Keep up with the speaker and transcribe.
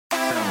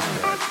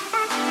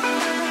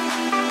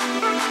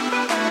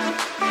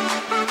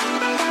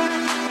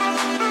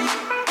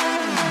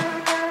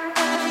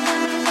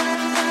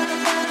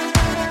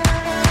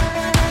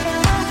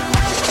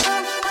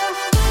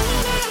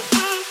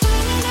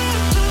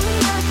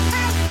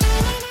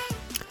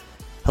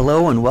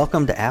Hello and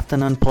welcome to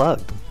Afton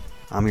Unplugged.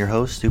 I'm your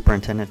host,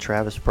 Superintendent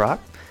Travis Brock.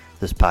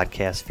 This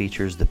podcast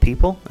features the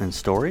people and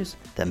stories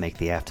that make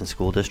the Afton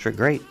School District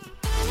great.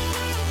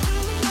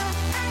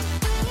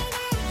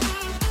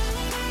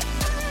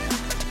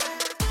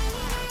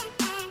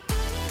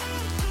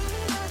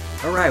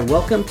 All right,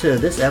 welcome to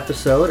this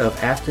episode of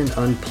Afton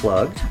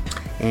Unplugged.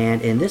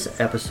 And in this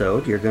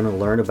episode, you're going to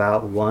learn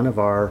about and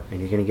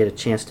you're going to get a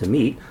chance to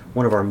meet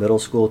one of our middle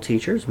school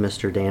teachers,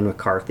 Mr. Dan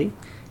McCarthy,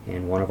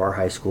 and one of our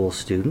high school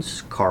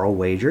students, Carl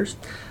Wagers.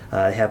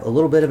 They have a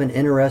little bit of an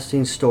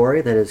interesting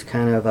story that is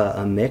kind of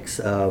a mix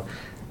of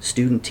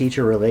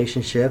student-teacher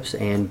relationships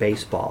and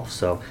baseball.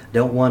 So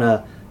don't want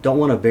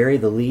to bury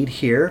the lead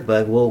here,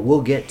 but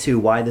we'll get to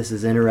why this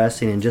is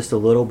interesting in just a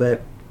little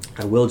bit.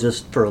 I will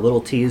just, for a little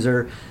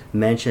teaser,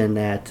 mention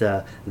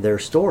that their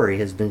story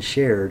has been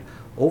shared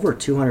over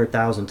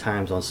 200,000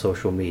 times on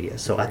social media.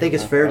 So I think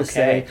it's fair to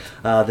say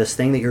this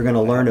thing that you're going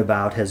to learn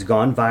about has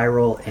gone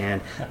viral,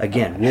 and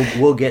again,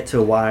 we'll get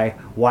to why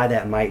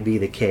that might be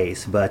the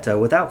case. But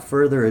without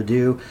further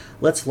ado,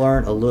 let's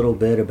learn a little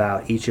bit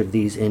about each of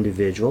these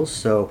individuals.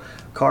 So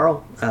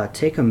Carl,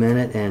 take a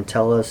minute and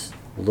tell us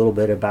a little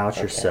bit about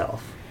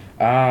yourself.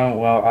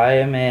 Well,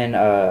 I'm in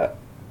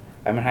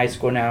high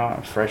school now. I'm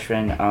a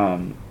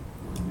freshman.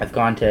 I've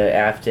gone to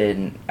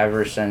Afton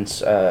ever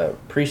since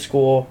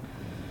preschool.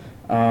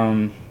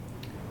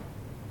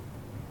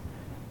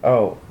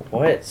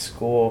 What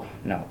school?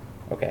 No.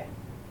 Okay.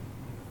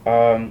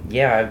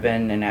 Yeah, I've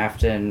been in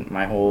Afton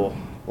my whole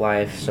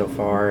life so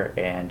far,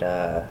 and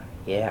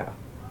yeah.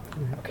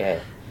 Okay.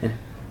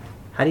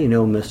 How do you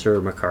know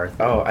Mr. McCarthy?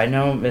 Oh, I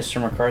know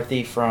Mr.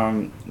 McCarthy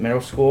from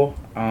middle school,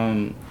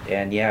 and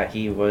yeah,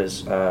 he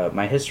was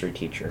my history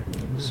teacher,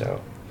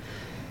 so.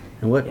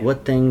 And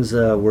what things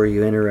were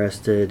you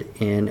interested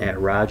in at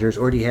Rogers,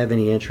 or do you have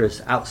any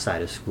interests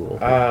outside of school?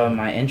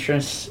 My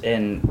interests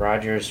in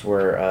Rogers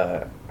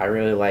were I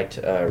really liked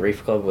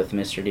Reef Club with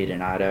Mr.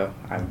 DiDonato.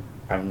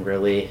 I'm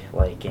really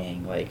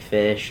liking like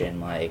fish and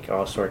like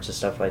all sorts of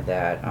stuff like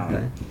that.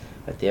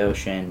 Like the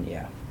ocean,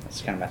 yeah,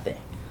 that's kind of my thing.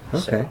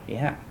 Okay. So,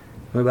 yeah.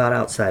 What about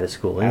outside of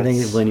school?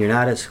 Anything when you're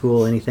not at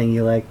school? Anything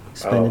you like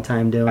spending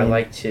time doing? I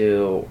like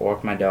to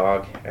walk my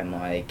dog and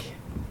like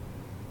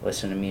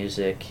listen to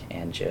music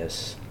and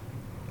just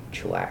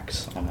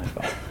chillax on my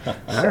phone.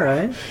 All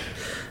right.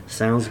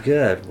 Sounds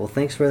good. Well,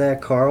 thanks for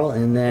that, Carl.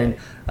 And then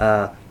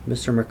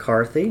Mr.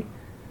 McCarthy,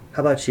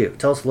 how about you?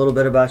 Tell us a little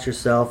bit about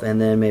yourself,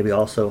 and then maybe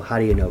also how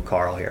do you know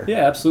Carl here?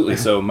 Yeah, absolutely.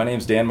 So my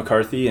name's Dan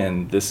McCarthy,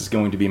 and this is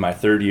going to be my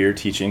third year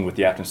teaching with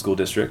the Afton School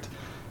District.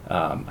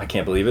 I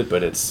can't believe it,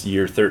 but it's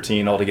year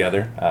 13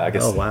 altogether. I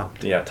guess. Oh, wow.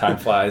 Yeah, time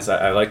flies.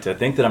 I like to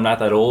think that I'm not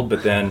that old,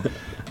 but then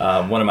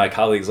one of my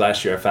colleagues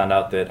last year, I found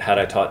out that had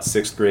I taught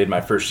 6th grade my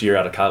first year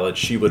out of college,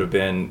 she would have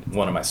been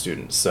one of my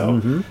students. So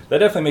that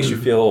definitely makes you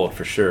feel old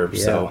for sure.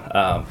 Yeah. So,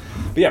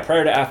 but yeah,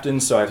 prior to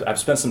Afton, so I've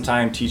spent some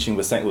time teaching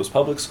with St. Louis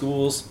Public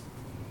Schools.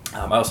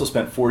 I also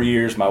spent 4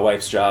 years. My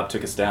wife's job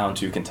took us down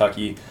to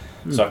Kentucky.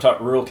 So I've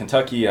taught rural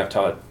Kentucky, I've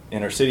taught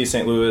inner city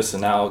St. Louis,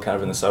 and now kind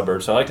of in the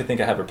suburbs. So I like to think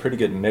I have a pretty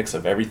good mix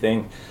of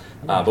everything.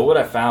 But what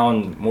I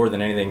found more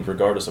than anything,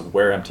 regardless of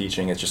where I'm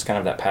teaching, is just kind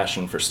of that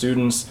passion for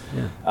students,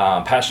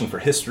 passion for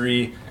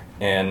history,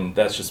 and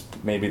that's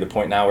just maybe the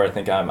point now where I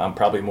think I'm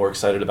probably more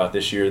excited about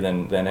this year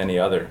than any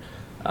other.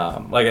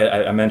 Like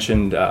I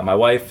mentioned, my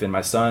wife and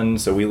my son,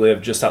 so we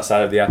live just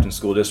outside of the Afton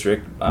School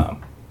District,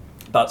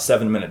 about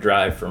 7-minute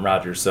drive from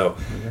Rogers. So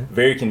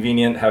very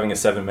convenient having a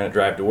 7-minute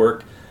drive to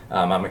work.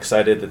 I'm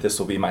excited that this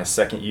will be my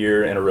second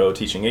year in a row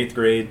teaching 8th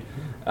grade.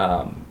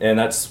 And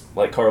that's,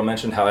 like Carl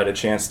mentioned, how I had a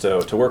chance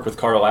to work with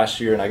Carl last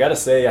year. And I got to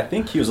say, I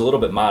think he was a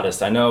little bit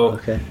modest. I know,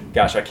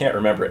 gosh, I can't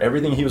remember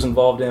everything he was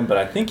involved in, but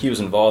I think he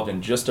was involved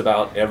in just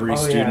about every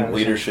student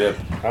leadership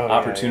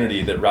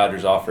opportunity that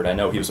Rogers offered. I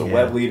know he was a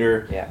web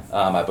leader.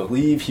 I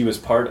believe he was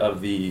part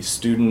of the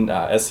student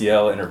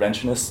SEL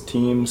interventionist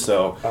team.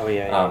 So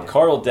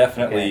Carl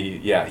definitely,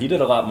 he did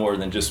a lot more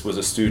than just was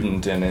a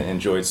student and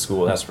enjoyed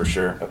school, that's for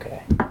sure.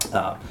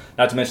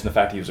 Not to mention the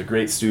fact that he was a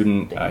great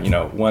student,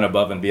 went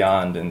above and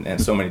beyond in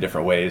so many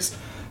different ways.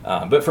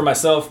 But for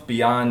myself,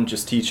 beyond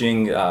just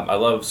teaching, I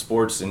love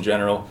sports in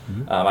general.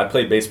 I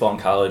played baseball in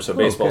college, so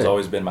baseball's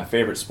always been my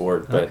favorite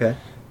sport. But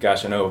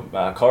gosh, I know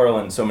Carl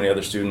and so many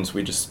other students,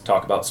 we just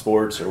talk about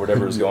sports or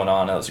whatever is going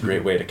on. That was a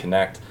great way to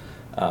connect.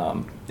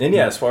 And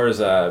yeah, as far as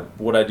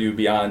what I do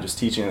beyond just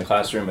teaching in the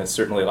classroom, it's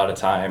certainly a lot of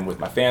time with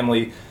my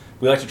family.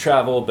 We like to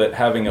travel, but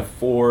having a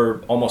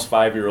almost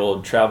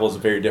 5-year-old travels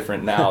very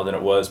different now than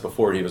it was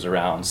before he was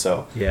around.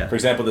 So, for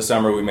example, this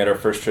summer we made our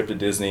first trip to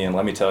Disney, and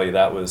let me tell you,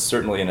 that was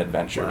certainly an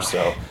adventure. Wow.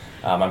 So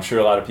I'm sure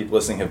a lot of people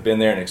listening have been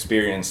there and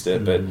experienced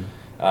it, but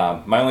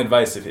My only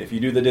advice, if you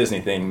do the Disney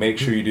thing, make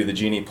sure you do the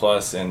Genie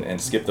Plus and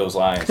skip those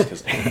lines,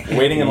 because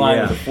waiting in line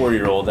with a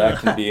 4-year-old, that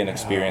can be an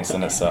experience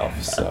in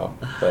itself. So,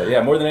 but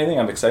yeah, more than anything,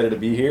 I'm excited to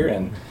be here,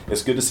 and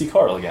it's good to see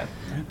Carl again.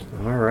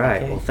 All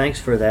right. Well, thanks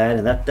for that,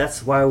 and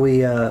that's why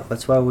we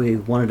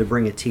wanted to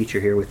bring a teacher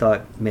here. We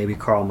thought maybe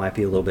Carl might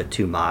be a little bit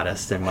too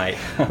modest, and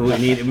we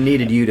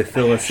needed you to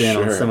fill us in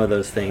on some of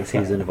those things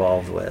he's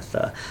involved with.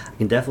 I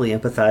can definitely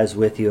empathize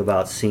with you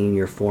about seeing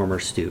your former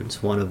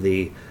students. One of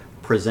the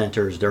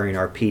presenters during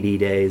our PD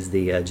days,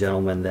 the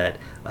gentleman that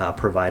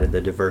provided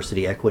the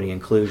diversity, equity,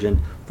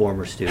 inclusion,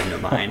 former student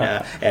of mine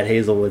at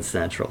Hazelwood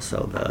Central.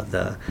 So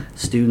the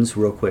students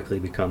real quickly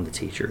become the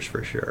teachers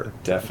for sure.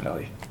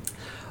 Definitely.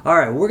 All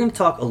right, we're going to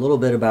talk a little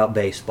bit about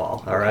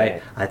baseball. All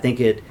right, I think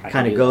it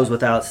kind of goes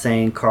without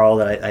saying, Carl,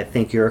 that I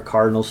think you're a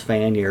Cardinals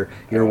fan. You're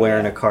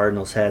wearing a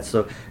Cardinals hat.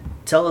 So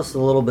tell us a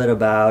little bit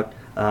about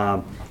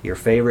your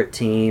favorite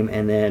team,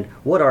 and then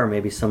what are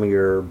maybe some of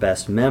your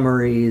best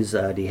memories?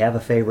 Do you have a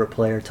favorite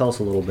player? Tell us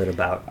a little bit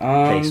about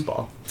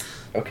baseball.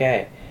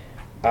 Okay,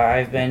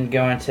 I've been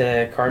going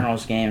to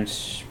Cardinals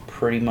games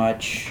pretty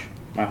much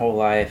my whole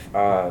life.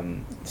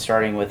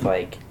 Starting with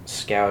like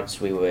scouts,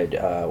 we would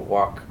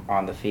walk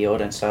on the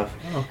field and stuff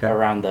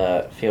around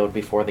the field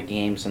before the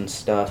games and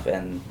stuff,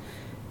 and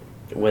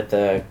with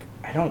the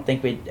I don't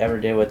think we ever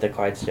did with the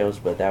Clydesdales,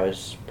 but that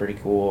was pretty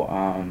cool.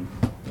 I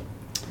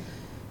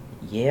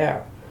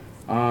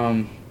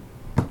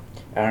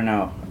don't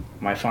know.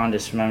 My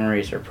fondest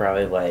memories are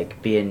probably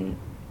like being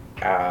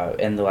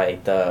in the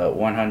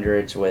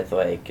 100s with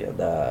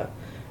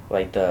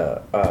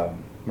the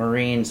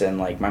Marines and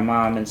like my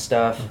mom and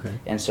stuff. Okay.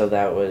 And so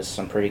that was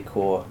some pretty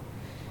cool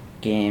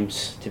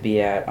games to be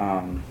at.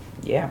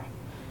 Yeah.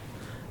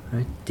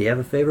 Right. Do you have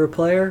a favorite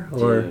player?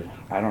 Or dude,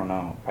 I don't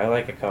know. I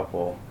like a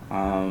couple.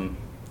 I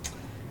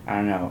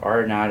don't know.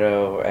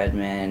 Arenado,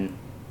 Edman,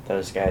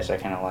 those guys I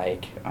kind of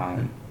like.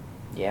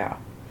 Yeah.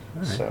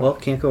 All right. So. Well,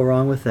 can't go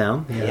wrong with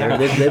them. Yeah.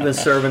 They've been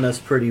serving us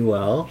pretty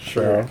well.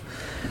 Sure. So.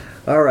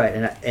 All right,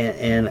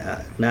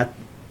 and not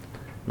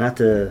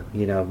to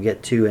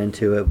get too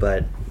into it,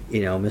 but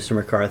Mr.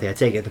 McCarthy, I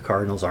take it the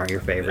Cardinals aren't your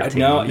favorite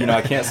team. No,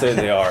 I can't say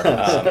they are.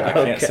 I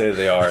can't say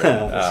they are.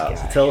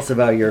 Tell us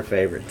about your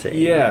favorite team.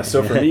 Yeah,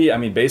 so for me, I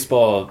mean,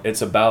 baseball,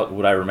 it's about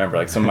what I remember.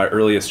 Like some of my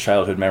earliest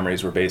childhood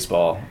memories were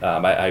baseball.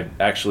 I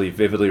actually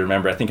vividly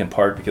remember, I think in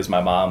part because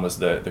my mom was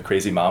the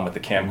crazy mom with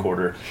the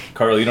camcorder.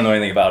 Carl, you don't know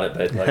anything about it,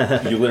 but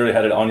like you literally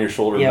had it on your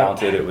shoulder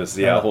mounted. It was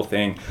a whole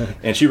thing.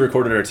 And she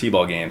recorded our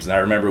T-ball games. And I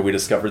remember we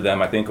discovered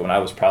them, I think, when I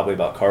was probably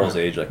about Carl's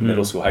age, like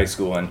middle school, high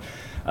school. And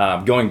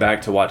going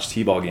back to watch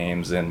T-ball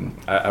games, and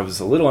I was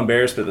a little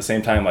embarrassed, but at the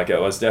same time, like it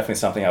was definitely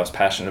something I was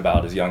passionate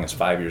about as young as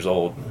 5 years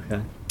old.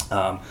 Okay.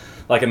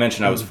 Like I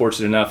mentioned, I was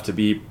fortunate enough to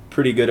be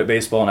pretty good at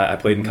baseball, and I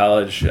played in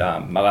college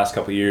my last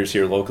couple of years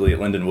here locally at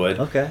Lindenwood.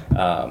 Okay.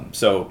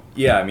 So,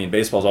 yeah, I mean,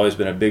 baseball's always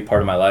been a big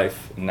part of my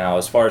life. Now,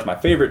 as far as my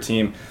favorite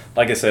team,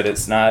 like I said,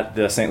 it's not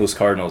the St. Louis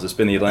Cardinals. It's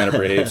been the Atlanta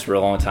Braves for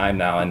a long time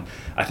now, and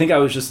I think I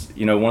was just,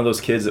 one of those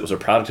kids that was a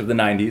product of the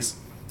 90s.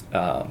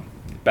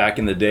 Back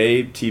in the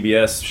day,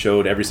 TBS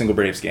showed every single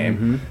Braves game.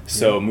 Mm-hmm.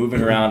 So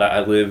moving around,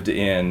 I lived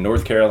in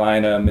North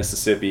Carolina,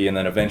 Mississippi, and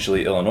then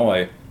eventually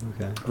Illinois.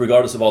 Okay.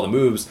 Regardless of all the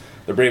moves,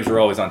 the Braves were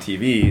always on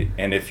TV.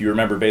 And if you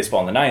remember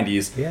baseball in the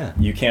 90s,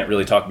 you can't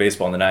really talk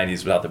baseball in the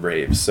 90s without the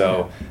Braves.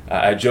 So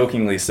I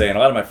jokingly say, and a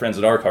lot of my friends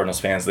that are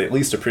Cardinals fans, they at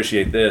least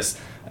appreciate this.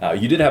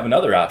 You did have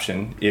another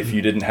option if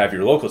you didn't have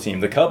your local team.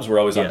 The Cubs were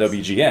always on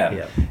WGN.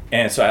 Yep.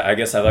 And so I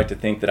guess I like to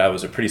think that I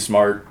was a pretty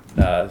smart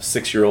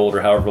 6-year-old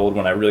or however old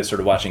when I really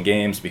started watching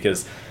games,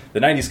 because the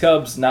 90s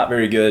Cubs, not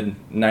very good.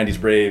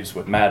 90s Braves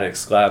with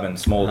Maddox, Glavine,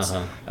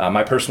 Smoltz.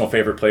 My personal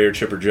favorite player,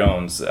 Chipper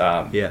Jones.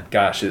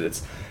 Gosh,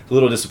 it's a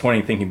little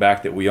disappointing thinking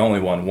back that we only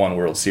won one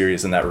World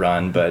Series in that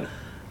run, but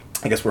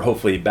I guess we're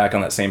hopefully back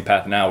on that same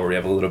path now where we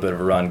have a little bit of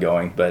a run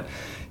going. But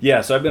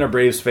yeah, so I've been a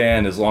Braves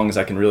fan as long as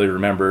I can really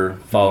remember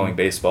following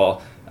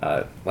baseball.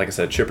 Like I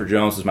said, Chipper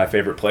Jones was my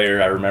favorite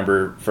player. I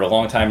remember for a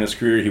long time in his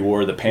career, he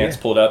wore the pants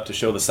pulled up to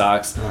show the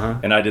socks,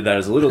 and I did that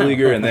as a little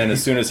leaguer, and then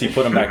as soon as he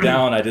put them back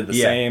down, I did the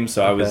same.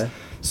 So I was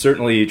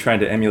certainly trying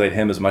to emulate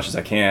him as much as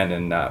I can,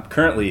 and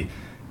currently,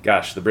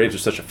 gosh, the Braves are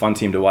such a fun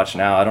team to watch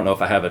now. I don't know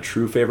if I have a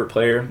true favorite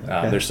player.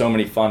 There's so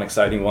many fun,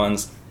 exciting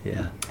ones.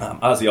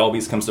 Ozzie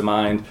Albies comes to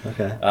mind.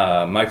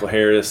 Michael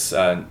Harris,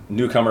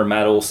 newcomer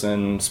Matt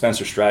Olson,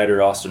 Spencer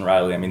Strider, Austin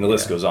Riley. I mean, the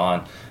list goes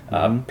on.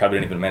 Probably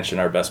didn't even mention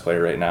our best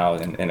player right now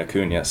in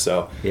Acuna.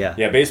 So,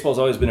 baseball's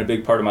always been a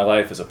big part of my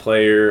life as a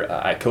player.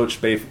 I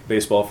coached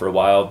baseball for a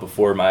while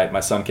before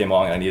my son came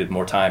along and I needed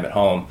more time at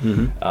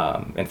home.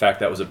 In fact,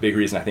 that was a big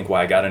reason I think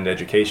why I got into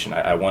education.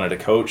 I wanted to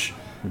coach.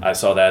 I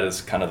saw that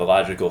as kind of the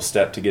logical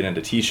step to get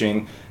into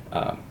teaching.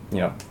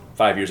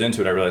 5 years into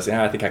it, I realized,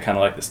 I think I kind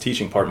of like this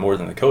teaching part more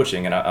than the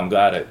coaching, and I'm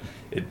glad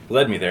it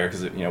led me there,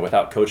 because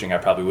without coaching, I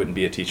probably wouldn't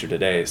be a teacher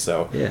today.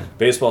 So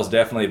baseball is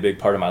definitely a big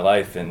part of my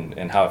life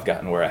and how I've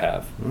gotten where I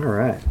have. All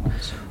right.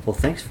 Well,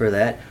 thanks for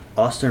that.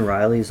 Austin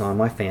Riley's on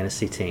my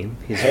fantasy team.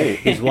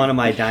 He's one of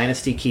my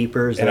dynasty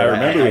keepers. And I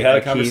remember we had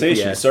a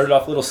conversation. Yes. He started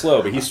off a little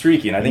slow, but he's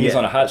streaky, and I think he's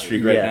on a hot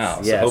streak right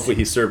now. So hopefully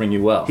he's serving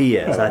you well. He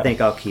is. I think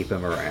I'll keep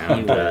him around.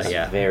 He was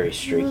very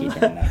streaky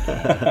during that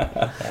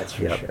game. That's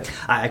for sure.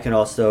 I can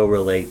also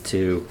relate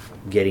to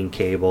getting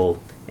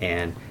cable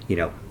and,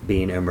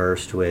 being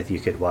immersed with, you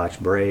could watch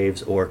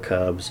Braves or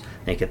Cubs.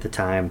 I think at the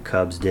time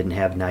Cubs didn't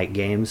have night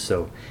games,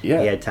 so you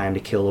had time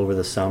to kill over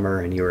the summer,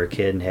 and you were a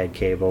kid and had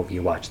cable.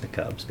 You watched the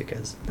Cubs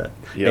because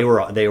they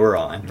were on. They were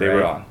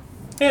on.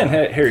 And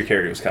Harry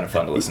Carey was kind of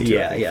fun to listen to.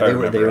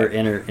 They were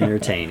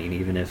entertaining,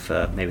 even if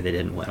maybe they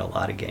didn't win a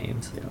lot of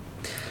games.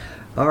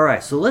 All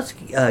right, so let's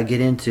get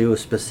into a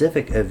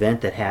specific event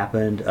that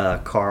happened,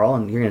 Carl,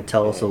 and you're going to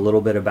tell us a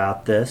little bit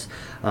about this.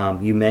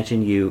 You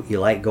mentioned you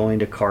like going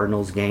to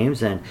Cardinals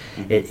games, and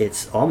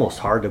it's almost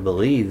hard to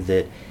believe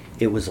that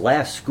it was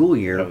last school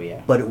year,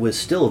 but it was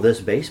still this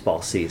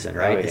baseball season,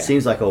 right? It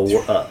seems like a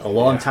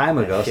long time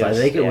ago, so I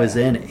think it was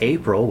in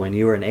April when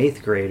you were an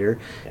 8th grader,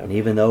 and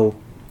even though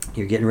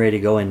you're getting ready to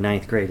go in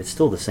 9th grade, it's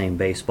still the same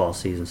baseball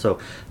season. So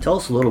tell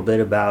us a little bit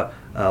about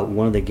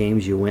one of the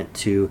games you went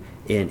to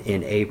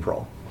in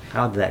April.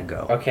 How did that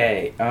go?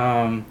 Okay,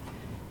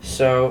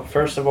 so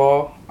first of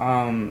all,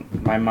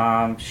 my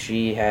mom,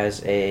 she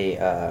has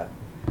a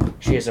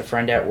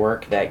friend at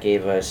work that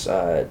gave us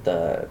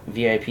the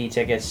VIP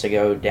tickets to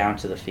go down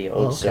to the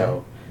field. Okay.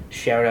 So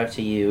shout out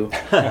to you.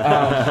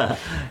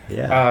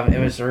 It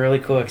was a really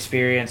cool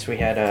experience. We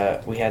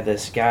had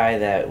this guy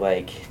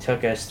that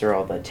took us through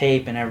all the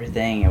tape and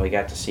everything, and we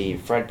got to see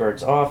Fred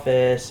Bird's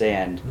office,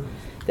 and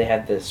they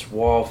had this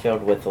wall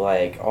filled with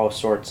all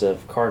sorts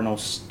of Cardinal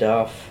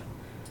stuff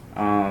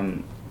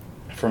from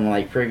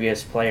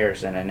previous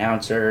players and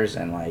announcers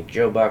and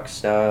Joe Buck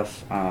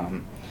stuff.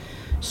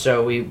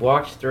 So we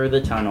walked through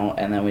the tunnel,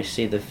 and then we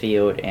see the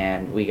field,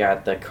 and we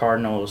got the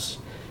Cardinals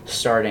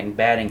starting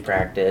batting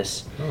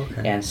practice.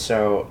 And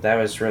so that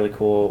was really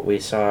cool. We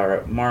saw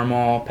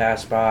Marmol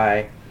pass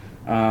by,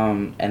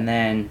 and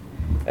then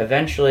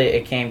eventually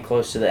it came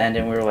close to the end,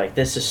 and we were like,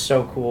 this is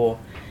so cool.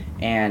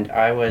 And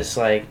I was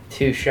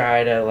too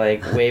shy to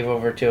wave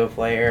over to a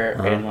player,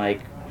 and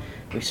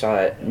we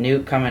saw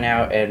Newt coming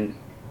out, and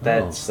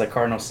that's the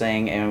Cardinals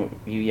thing, and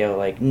you yell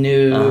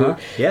Newt.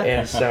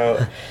 And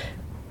so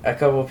a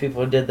couple of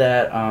people did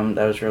that.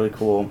 That was really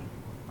cool.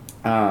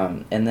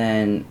 And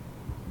then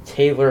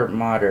Taylor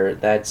Motter,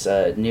 that's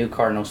a new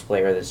Cardinals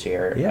player this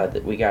year.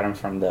 We got him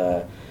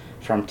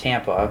from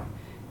Tampa,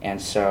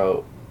 and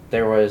so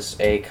there was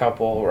a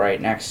couple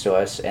right next to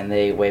us, and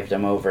they waved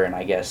him over, and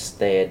I guess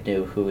they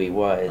knew who he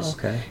was.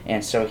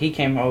 And so he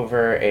came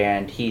over,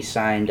 and he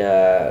signed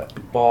a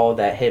ball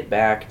that hit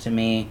back to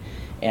me,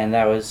 and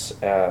that was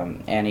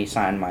and he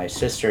signed my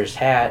sister's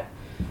hat.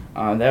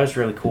 That was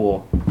really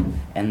cool.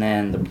 And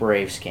then the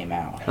Braves came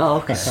out.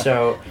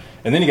 So.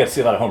 And then you got to see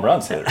a lot of home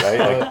runs hit,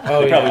 right?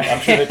 I'm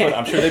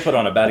sure they put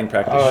on a batting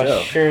practice show.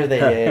 Oh, sure they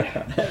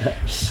did.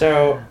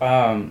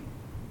 So,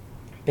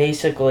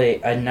 basically,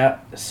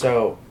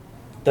 so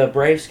the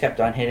Braves kept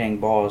on hitting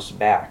balls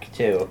back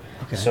too.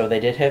 So they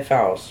did hit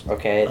fouls.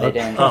 They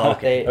didn't.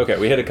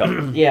 We hit a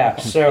couple.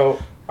 So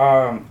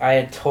I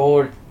had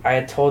told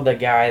the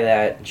guy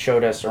that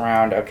showed us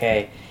around.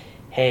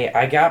 Hey,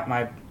 I got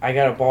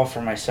a ball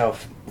for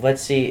myself.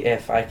 Let's see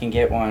if I can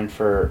get one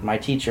for my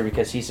teacher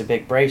because he's a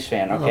big Braves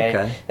fan,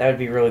 That would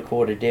be really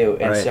cool to do.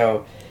 And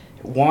so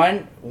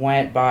one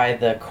went by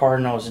the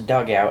Cardinals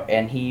dugout,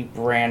 and he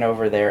ran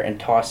over there and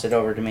tossed it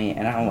over to me,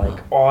 and I'm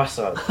like,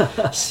 awesome.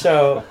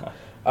 So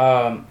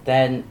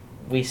then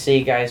we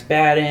see guys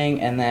batting,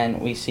 and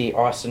then we see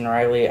Austin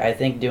Riley, I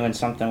think, doing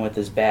something with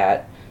his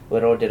bat.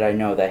 Little did I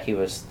know that he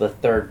was the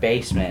third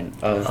baseman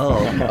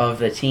of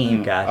the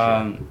team.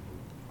 Gotcha.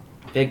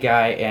 Big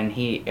guy, and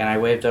I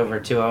waved over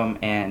to him,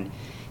 and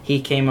he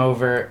came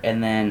over,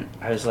 and then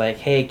I was like,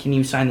 hey, can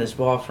you sign this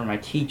ball for my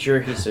teacher?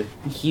 He's a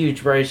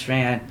huge Braves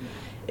fan,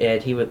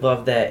 and he would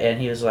love that. And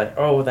he was like,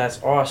 oh,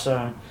 that's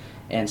awesome.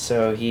 And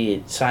so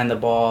he signed the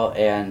ball,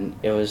 and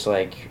it was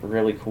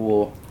really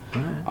cool.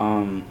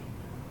 And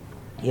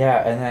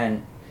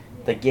then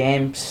the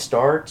game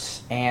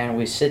starts, and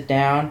we sit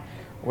down.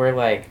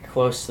 We're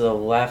close to the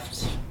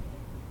left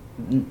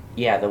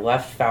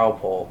foul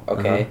pole,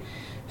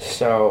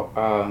 So,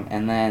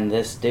 and then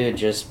this dude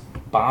just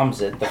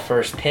bombs it the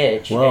first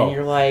pitch, and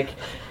you're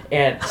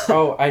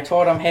I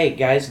told him, hey,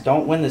 guys,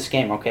 don't win this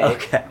game, okay?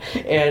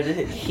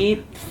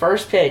 And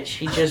first pitch,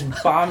 he just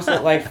bombs it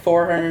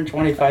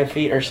 425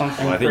 feet or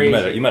something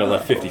crazy. You might have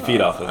left 50 feet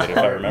off of it if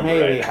I remember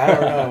Maybe, right. I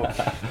don't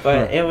know.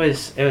 But it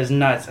was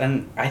nuts,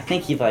 and I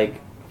think he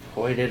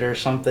pointed or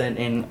something,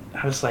 and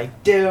I was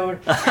like,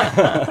 dude,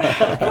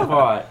 come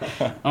on.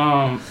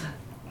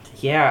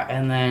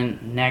 And then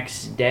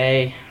next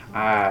day,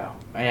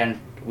 and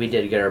we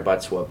did get our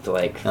butts whooped,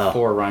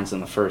 4 runs in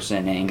the first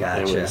inning.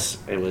 Gotcha.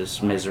 It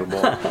was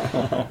miserable.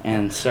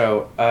 And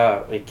so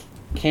we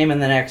came in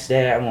the next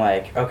day. I'm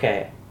like,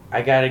 okay,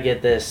 I got to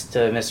get this to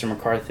Mr.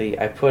 McCarthy.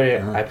 I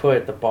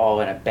put the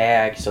ball in a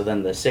bag so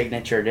then the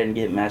signature didn't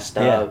get messed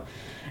up.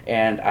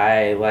 And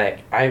I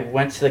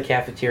went to the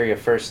cafeteria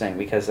first thing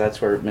because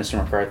that's where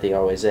Mr. McCarthy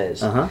always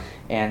is. Uh-huh.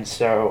 And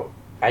so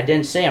I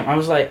didn't see him. I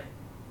was like,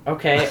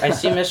 okay, I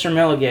see Mr.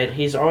 Milligan.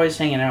 He's always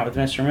hanging out with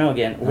Mr.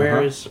 Milligan.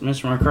 Where is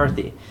Mr.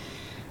 McCarthy?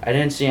 I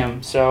didn't see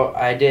him. So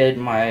I did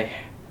my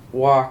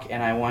walk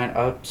and I went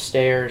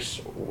upstairs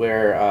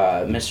where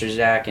Mr.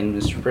 Zach and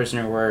Mr.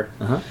 Prisoner were.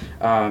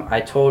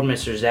 I told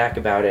Mr. Zach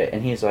about it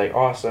and he's like,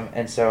 awesome.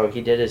 And so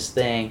he did his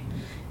thing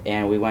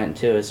and we went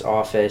to his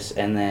office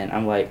and then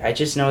I'm like, I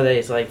just know that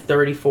he's like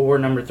 34,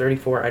 number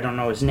 34. I don't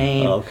know his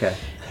name. Oh, okay.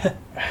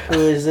 Who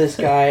is this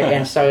guy?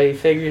 And so he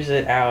figures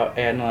it out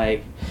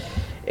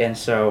and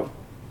so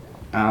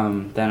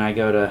then I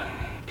go to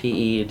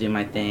PE to do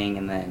my thing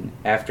and then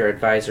after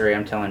advisory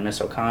I'm telling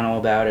Miss O'Connell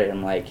about it.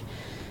 I'm like,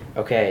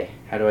 okay,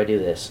 how do I do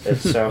this? And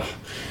so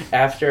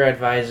after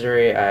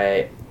advisory,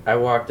 I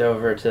walked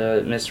over to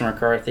Mr.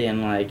 McCarthy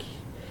and like,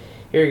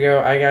 here you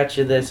go, I got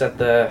you this at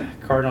the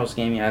Cardinals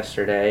game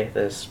yesterday,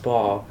 this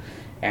ball,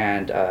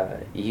 and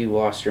you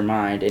lost your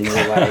mind, and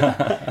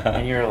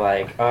you're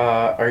like,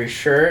 are you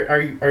sure?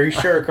 Are you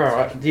sure,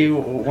 Carl? Do you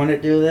want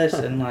to do this?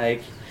 And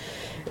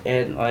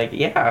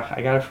yeah,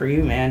 I got it for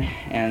you, man.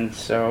 And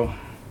so,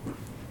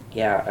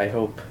 yeah, I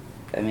hope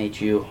that made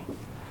you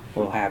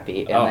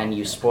happy, and then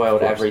you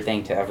spoiled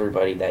everything to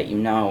everybody that you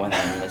know, and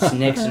then Miss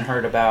Nixon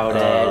heard about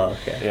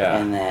it, okay. Yeah.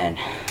 And then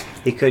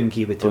He couldn't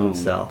keep it to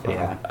himself.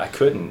 Yeah, I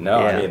couldn't. No,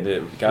 Yeah. I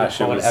mean, gosh, it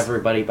told was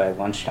everybody by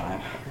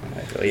lunchtime.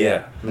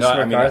 Yeah. Mr. No, I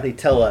mean, McCarthy,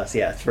 tell us.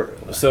 Yeah.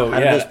 So how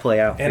did this play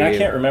out for and you? I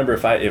can't remember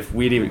if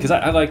we'd even, because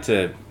I like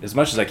to, as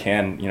much as I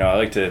can, I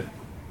like to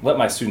let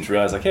my students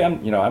realize, like, hey,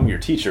 I'm your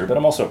teacher, but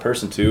I'm also a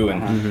person too,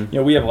 and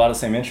we have a lot of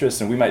same interests,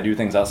 and we might do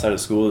things outside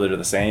of school that are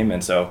the same,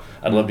 and so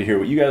I'd love to hear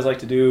what you guys like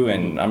to do,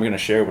 and I'm going to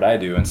share what I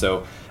do. And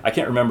so I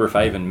can't remember if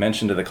I even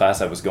mentioned to the class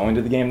I was going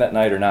to the game that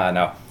night or not.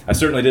 Now, I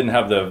certainly didn't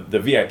have the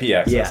VIP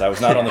access. Yeah. I was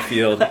not on the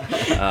field,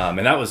 and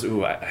that was,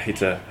 I hate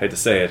to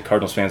say it,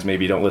 Cardinals fans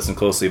maybe don't listen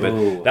closely,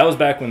 but that was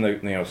back when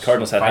the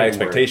Cardinals had high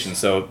expectations,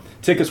 so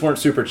tickets weren't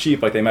super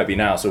cheap like they might be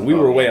now. So we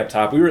were way up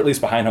top. We were at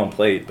least behind home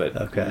plate,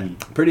 but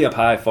pretty up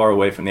high, far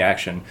away from the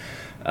action.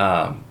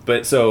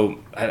 But so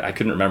I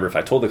couldn't remember if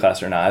I told the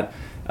class or not.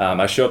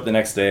 I show up the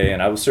next day,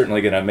 and I was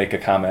certainly going to make a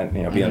comment,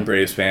 being a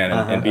Braves fan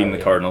and being the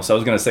Cardinals. So I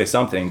was going to say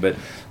something, but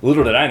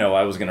little did I know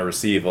I was going to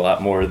receive a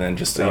lot more than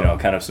just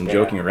kind of some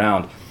joking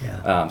around.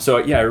 Yeah. So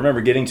I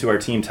remember getting to our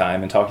team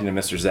time and talking to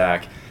Mr.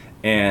 Zach,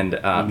 and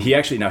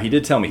he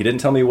did tell me. He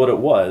didn't tell me what it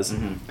was,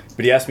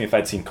 but he asked me if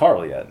I'd seen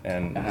Carl yet,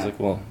 and I was like,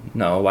 well,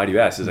 no. Why do you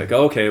ask? He's like,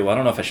 oh, okay. Well, I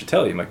don't know if I should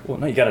tell you. I'm like, well,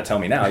 no, you got to tell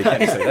me now. You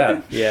can't say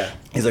that. Yeah.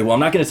 He's like, well,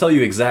 I'm not going to tell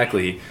you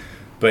exactly,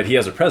 but he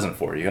has a present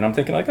for you. And I'm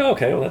thinking like, oh,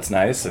 okay, well, that's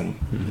nice,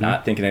 and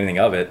not thinking anything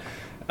of it.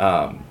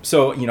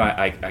 So,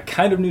 I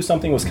kind of knew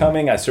something was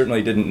coming. I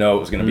certainly didn't know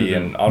it was going to be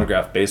an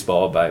autographed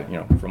baseball by,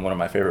 from one of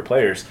my favorite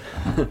players.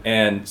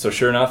 And so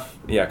sure enough,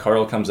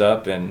 Carl comes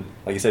up, and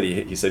like he said,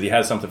 he said he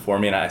has something for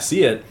me, and I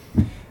see it.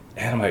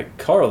 And I'm like,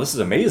 Carl, this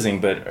is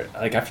amazing, but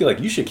like I feel like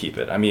you should keep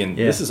it. I mean,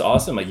 this is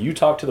awesome. Like, you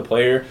talked to the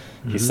player,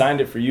 he signed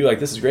it for you. Like,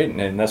 this is great.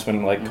 And that's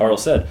when, like Carl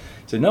said,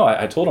 he said, no,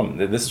 I told him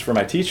that this is for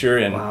my teacher.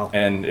 And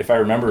and if I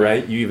remember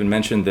right, you even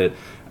mentioned that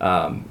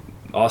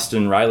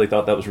Austin Riley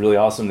thought that was really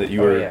awesome that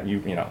you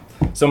were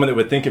someone that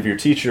would think of your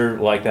teacher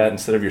like that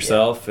instead of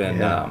yourself.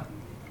 And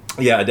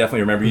I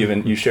definitely remember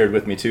you shared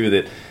with me too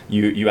that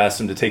you asked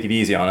him to take it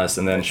easy on us,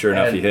 and then sure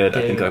enough he hit,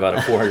 I think, about a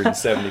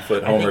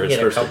 470-foot homer his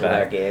first at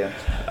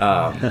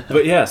bat.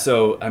 But yeah,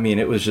 so I mean,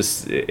 it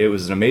was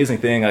an amazing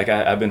thing. Like,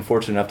 I've been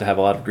fortunate enough to have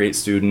a lot of great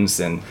students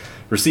and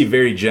receive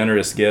very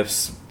generous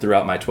gifts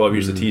throughout my 12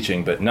 years of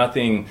teaching, but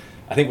nothing,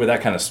 I think, with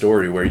that kind of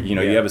story where you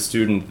have a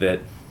student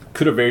that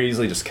could have very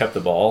easily just kept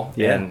the ball,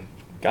 and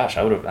gosh,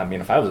 I would have,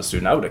 if I was a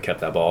student, I would have kept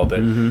that ball, but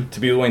to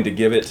be willing to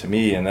give it to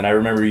me. And then I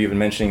remember you even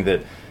mentioning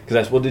that, because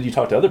I said, well, did you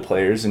talk to other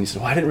players? And you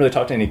said, well, I didn't really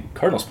talk to any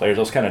Cardinals players.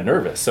 I was kind of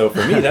nervous. So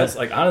for me, that's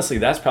like, honestly,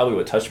 that's probably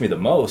what touched me the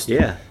most.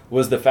 Yeah.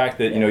 Was the fact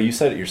that, you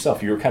said it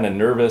yourself, you were kind of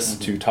nervous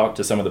to talk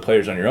to some of the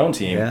players on your own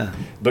team,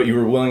 but you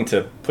were willing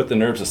to put the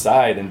nerves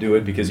aside and do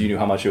it because you knew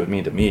how much it would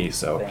mean to me.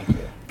 So,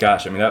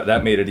 gosh,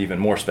 that made it even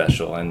more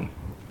special. And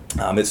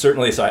it's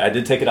certainly, so I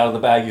did take it out of the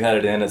bag you had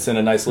it in. It's in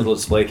a nice little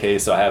display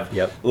case. So I have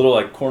a little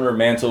like corner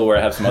mantle where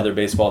I have some other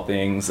baseball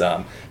things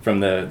from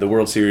the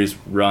World Series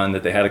run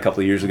that they had a couple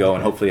of years ago,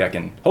 and hopefully I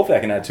can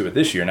add to it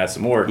this year and add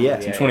some more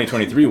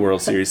 2023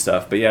 World Series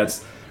stuff. But yeah,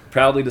 it's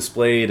proudly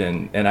displayed,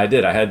 and I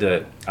had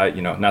to,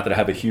 not that I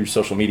have a huge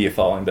social media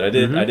following, but I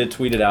did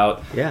tweet it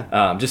out.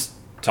 Just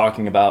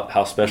talking about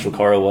how special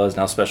Carl was and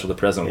how special the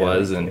present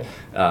was, and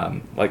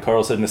like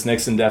Carl said, Miss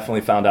Nixon definitely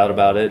found out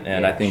about it,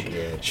 and I think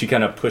she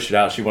kind of pushed it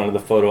out. She wanted the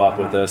photo op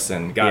with us,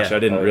 and gosh, I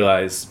didn't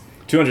realize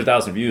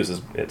 200,000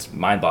 views it's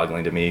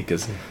mind-boggling to me,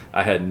 because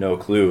I had no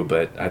clue.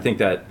 But I think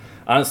that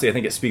honestly, I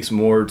think it speaks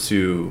more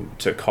to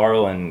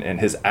Carl and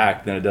his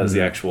act than it does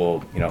the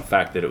actual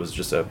fact that it was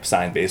just a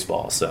signed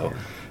baseball. So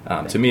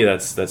to me,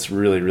 that's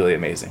really, really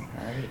amazing.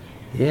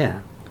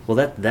 Yeah.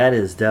 Well, that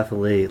is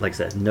definitely, like I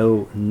said,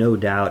 no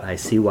doubt. I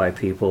see why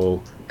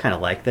people kind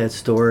of like that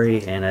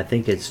story, and I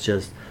think it's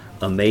just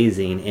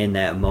amazing in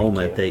that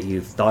moment that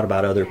you thought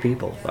about other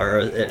people,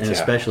 and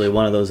especially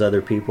one of those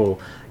other people,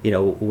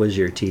 was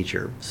your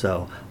teacher.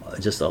 So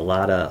just a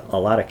lot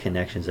of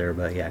connections there.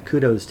 But yeah,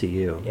 kudos to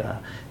you.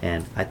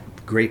 And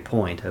great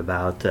point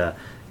about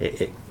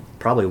it.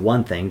 Probably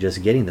one thing,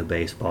 just getting the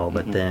baseball,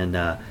 but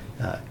then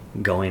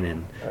going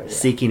and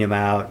seeking him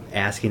out,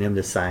 asking him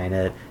to sign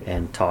it,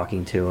 and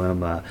talking to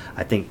him.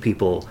 I think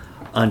people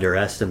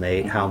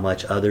underestimate how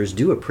much others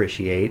do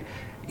appreciate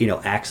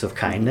acts of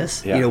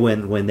kindness,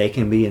 when they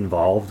can be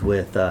involved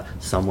with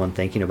someone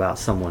thinking about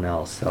someone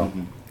else. So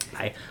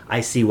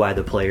I see why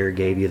the player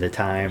gave you the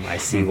time. I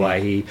see why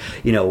he,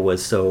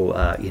 was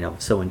so,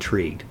 so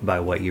intrigued by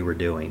what you were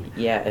doing.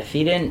 Yeah, if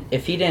he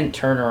didn't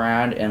turn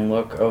around and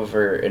look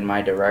over in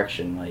my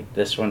direction, like,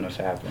 this wouldn't have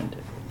happened.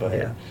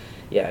 But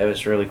yeah, it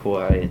was really cool.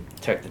 I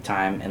took the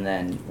time, and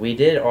then we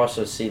did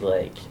also see,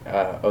 like,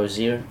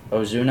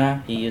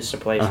 Ozuna. He used to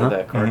play for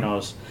the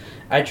Cardinals.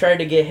 I tried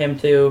to get him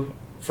to,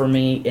 for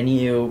me and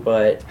you,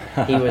 but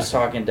he was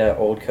talking to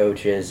old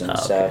coaches and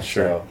stuff.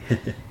 Sure. So,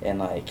 and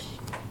like,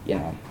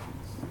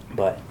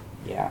 but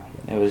yeah,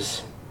 it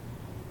was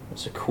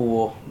a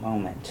cool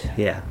moment.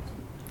 Yeah,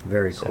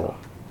 very cool.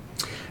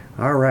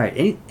 All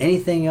right.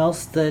 Anything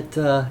else that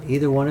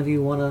either one of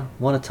you want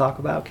to talk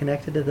about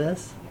connected to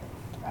this?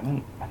 I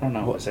don't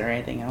know. Was there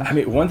anything else? I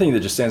mean, one thing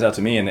that just stands out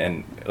to me,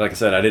 and like I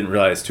said, I didn't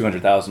realize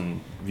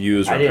 200,000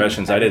 views or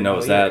impressions. I didn't know it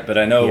was that, but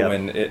I know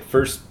when it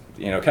first,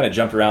 kind of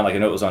jumped around, like I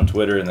know it was on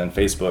Twitter and then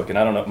Facebook, and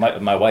I don't know,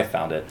 my wife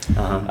found it.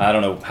 I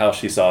don't know how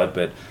she saw it,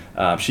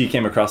 but she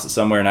came across it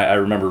somewhere, and I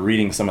remember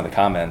reading some of the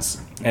comments,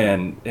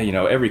 and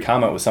every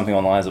comment was something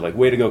along the lines of like,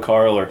 "Way to go,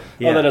 Carl," or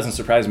 "Oh, that doesn't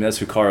surprise me. That's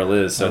who Carl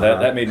is." So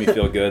that made me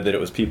feel good that it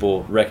was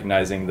people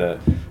recognizing the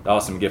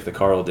awesome gift that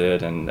Carl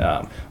did. And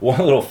one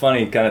little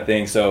funny kind of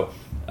thing. So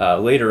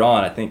later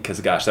on, I think, because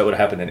gosh, that would have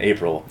happened in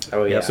April.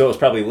 So it was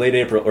probably late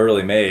April,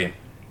 early May.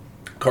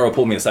 Carl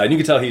pulled me aside, and you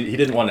could tell he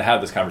didn't want to have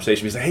this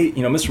conversation. He's like, "Hey,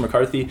 Mr.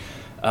 McCarthy,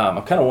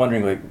 I'm kind of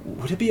wondering, like,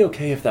 would it be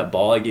okay if that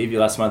ball I gave you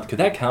last month, could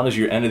that count as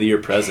your end of the year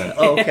present?"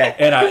 Oh, okay.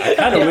 And I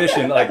kind of wish,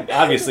 and like,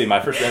 obviously my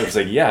first reaction was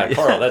like, "Yeah,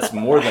 Carl, that's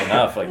more than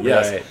enough." Like,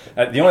 yes.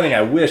 The only thing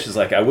I wish is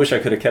like, I wish I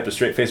could have kept a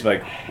straight face,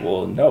 like,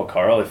 "Well, no,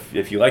 Carl,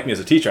 if you like me as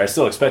a teacher, I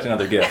still expect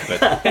another gift."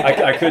 But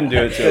I couldn't do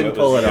it to him.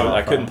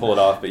 I couldn't pull it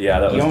off. But yeah,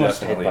 that was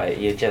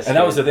definitely. And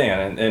that was the thing,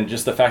 and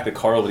just the fact that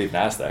Carl would even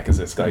ask that, because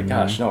it's like,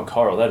 gosh, no,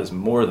 Carl, that is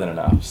more than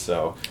enough.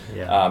 So,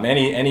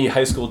 any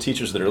high school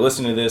teachers that are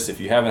listening to this, if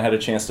you haven't had a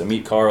chance to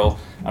meet Carl,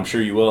 I'm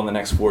sure you will in the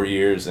next 4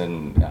 years,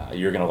 and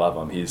you're going to love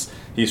him.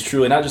 He's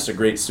truly not just a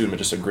great student, but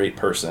just a great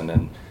person,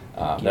 and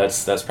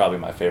that's probably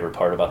my favorite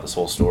part about this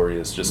whole story.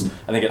 Is just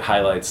I think it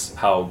highlights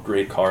how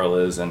great Carl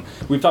is, and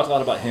we've talked a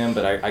lot about him,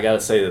 but I got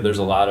to say that there's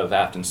a lot of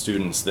Afton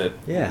students that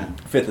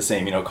fit the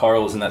same.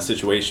 Carl was in that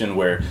situation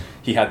where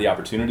he had the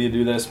opportunity to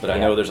do this, but I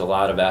know there's a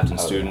lot of Afton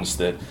students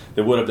that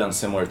would have done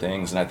similar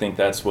things, and I think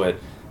that's what,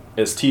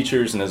 as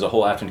teachers and as a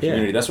whole Afton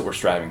community, that's what we're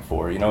striving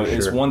for.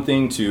 It's one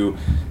thing to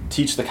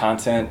teach the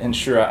content, and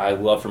sure, I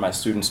love for my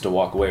students to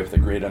walk away with a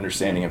great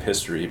understanding of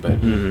history,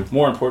 but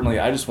more importantly,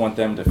 I just want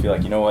them to feel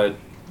like, what,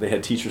 they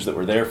had teachers that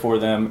were there for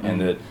them,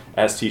 and that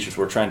as teachers,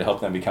 we're trying to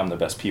help them become the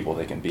best people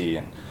they can be,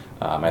 and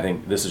I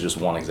think this is just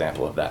one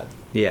example of that.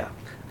 Yeah.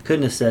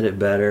 Couldn't have said it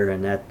better,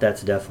 and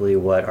that's definitely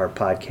what our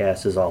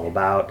podcast is all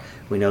about.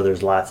 We know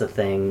there's lots of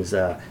things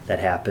that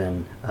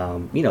happen,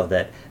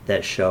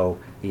 that show,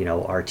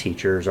 our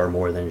teachers are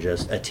more than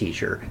just a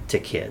teacher to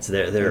kids.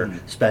 They're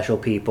special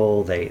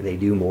people. They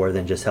do more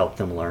than just help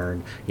them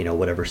learn,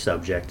 whatever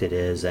subject it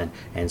is, and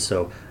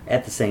so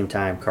at the same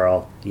time,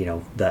 Carl,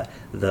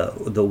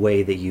 the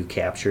way that you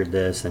captured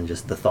this and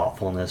just the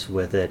thoughtfulness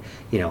with it,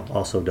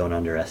 also don't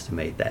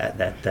underestimate that.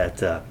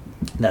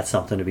 That's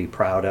something to be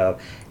proud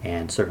of,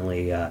 and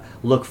certainly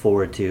look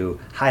forward to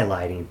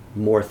highlighting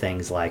more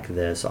things like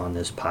this on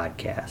this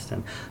podcast.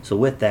 And so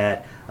with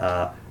that,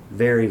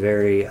 very,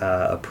 very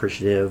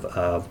appreciative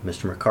of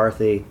Mr.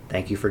 McCarthy.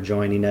 Thank you for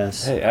joining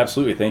us. Hey,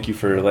 absolutely. Thank you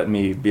for letting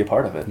me be a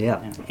part of it.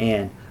 Yeah.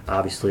 And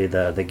obviously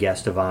the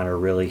guest of honor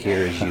really here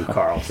is you,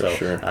 Carl.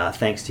 So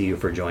thanks to you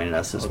for joining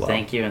us as well.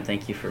 Thank you, and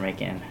thank you for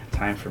making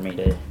time for me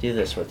to do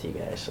this with you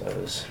guys. So it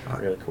was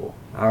really cool.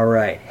 All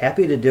right.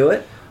 Happy to do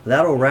it.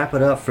 That'll wrap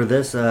it up for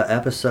this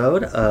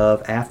episode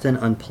of Afton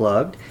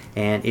Unplugged.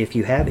 And if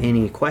you have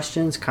any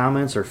questions,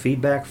 comments, or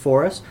feedback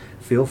for us,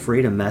 feel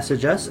free to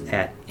message us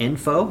at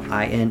info,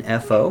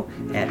 I-N-F-O,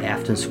 at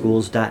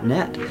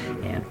aftonschools.net.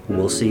 And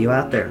we'll see you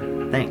out there.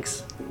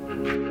 Thanks.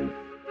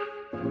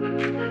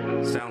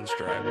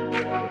 Soundstripe.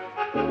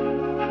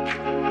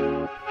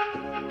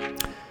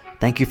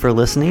 Thank you for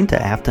listening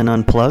to Afton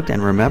Unplugged.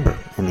 And remember,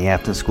 in the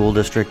Afton School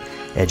District,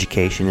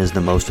 education is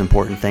the most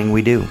important thing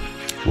we do.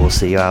 We'll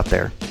see you out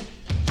there.